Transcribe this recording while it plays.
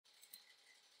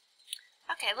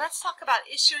Okay, let's talk about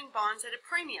issuing bonds at a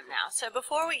premium now. So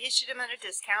before we issued them at a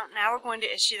discount, now we're going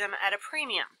to issue them at a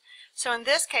premium. So in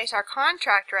this case, our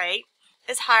contract rate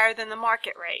is higher than the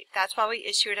market rate. That's why we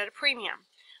issue it at a premium.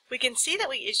 We can see that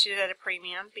we issued it at a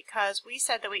premium because we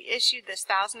said that we issued this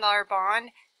 $1,000 bond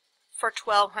for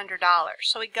 $1,200.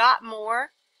 So we got more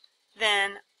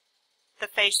than the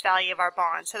face value of our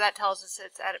bond. So that tells us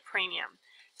it's at a premium.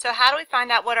 So how do we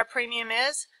find out what our premium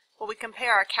is? Well, we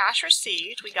compare our cash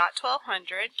received, we got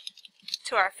 $1,200,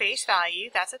 to our face value,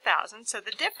 that's $1,000. So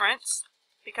the difference,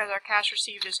 because our cash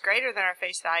received is greater than our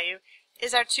face value,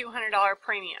 is our $200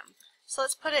 premium. So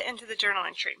let's put it into the journal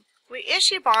entry. We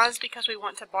issue bonds because we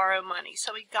want to borrow money.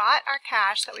 So we got our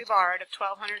cash that we borrowed of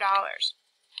 $1,200.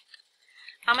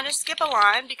 I'm going to skip a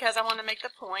line because I want to make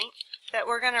the point that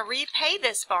we're going to repay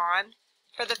this bond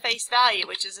for the face value,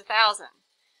 which is $1,000.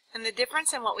 And the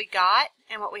difference in what we got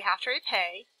and what we have to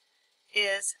repay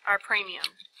is our premium.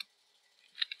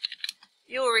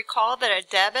 You will recall that a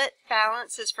debit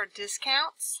balance is for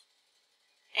discounts,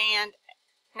 and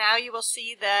now you will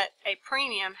see that a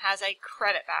premium has a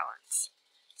credit balance.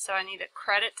 So I need a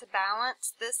credit to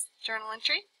balance this journal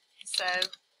entry, so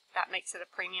that makes it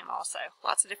a premium also.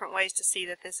 Lots of different ways to see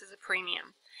that this is a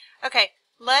premium. Okay,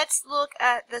 let's look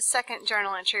at the second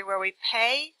journal entry where we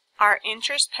pay our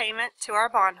interest payment to our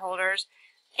bondholders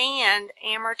and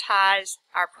amortize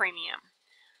our premium.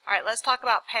 Alright, let's talk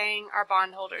about paying our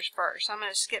bondholders first. I'm going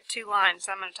to skip 2 lines.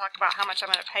 I'm going to talk about how much I'm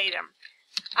going to pay them.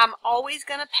 I'm always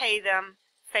going to pay them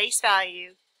face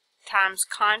value times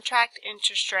contract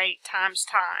interest rate times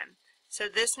time. So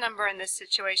this number in this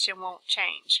situation won't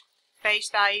change. Face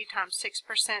value times 6%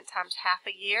 times half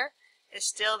a year is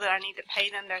still that I need to pay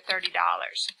them their $30.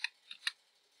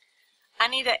 I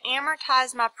need to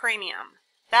amortize my premium.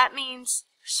 That means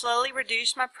slowly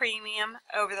reduce my premium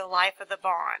over the life of the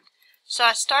bond. So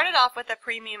I started off with a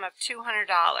premium of $200.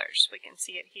 We can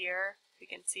see it here. We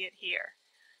can see it here.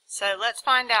 So let's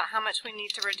find out how much we need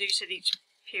to reduce at each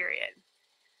period.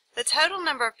 The total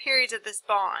number of periods of this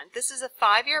bond. This is a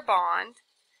 5-year bond,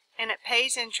 and it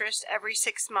pays interest every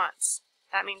 6 months.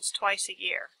 That means twice a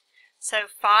year. So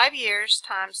 5 years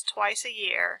times twice a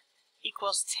year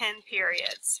equals 10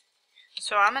 periods.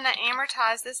 So I'm going to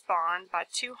amortize this bond by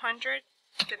 200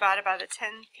 divided by the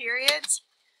 10 periods.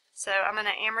 So I'm going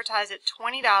to amortize it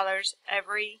 $20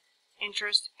 every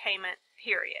interest payment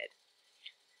period.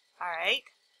 Alright,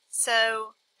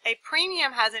 so a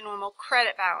premium has a normal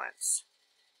credit balance.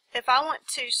 If I want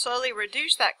to slowly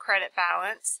reduce that credit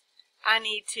balance, I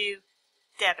need to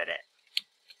debit it.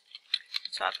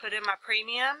 So I put in my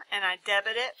premium and I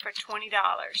debit it for $20.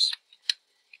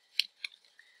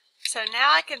 So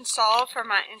now I can solve for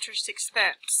my interest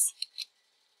expense.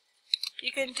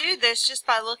 You can do this just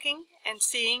by looking and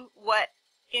seeing what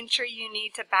entry you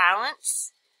need to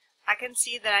balance. I can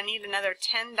see that I need another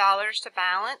 $10 to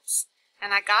balance,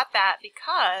 and I got that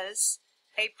because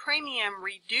a premium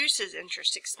reduces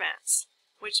interest expense,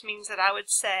 which means that I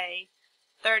would say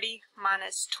 30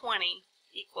 minus 20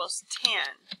 equals 10.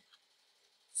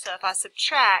 So if I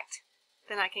subtract,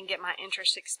 then I can get my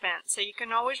interest expense. So you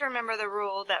can always remember the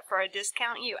rule that for a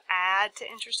discount you add to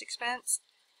interest expense,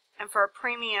 and for a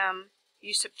premium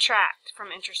you subtract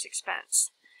from interest expense.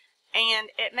 And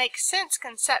it makes sense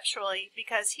conceptually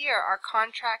because here our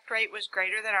contract rate was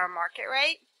greater than our market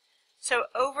rate. So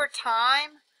over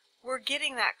time we're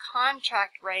getting that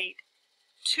contract rate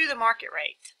to the market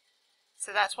rate.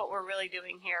 So that's what we're really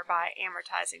doing here by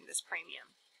amortizing this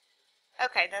premium.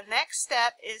 Okay, the next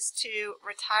step is to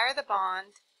retire the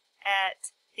bond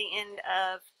at the end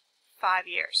of 5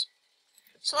 years.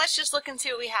 So let's just look and see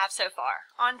what we have so far.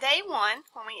 On day 1,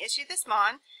 when we issued this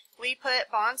bond, we put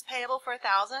bonds payable for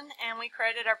 $1,000 and we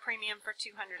credited our premium for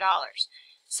 $200.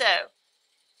 So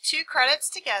 2 credits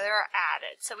together are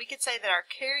added. So we could say that our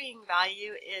carrying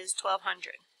value is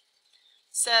 $1,200.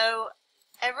 So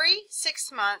every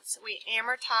 6 months we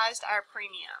amortized our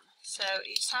premium. So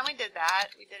each time we did that,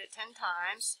 we did it 10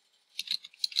 times.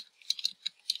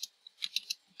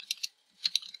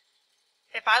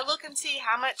 If I look and see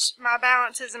how much my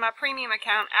balance is in my premium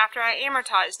account after I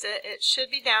amortized it, it should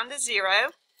be down to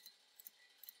 0.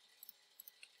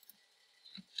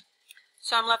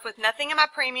 So I'm left with nothing in my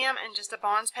premium and just a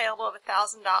bonds payable of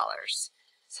 $1,000.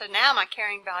 So now my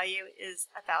carrying value is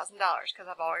 $1,000 because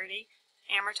I've already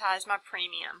amortized my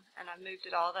premium and I've moved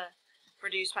it all to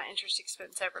reduce my interest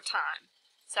expense over time.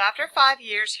 So after 5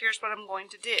 years, here's what I'm going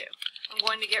to do. I'm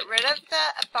going to get rid of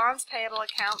the bonds payable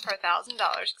account for $1,000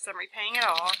 because I'm repaying it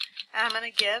all, and I'm going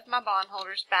to give my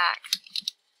bondholders back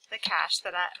the cash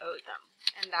that I owed them,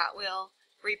 and that will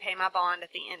repay my bond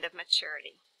at the end of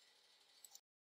maturity.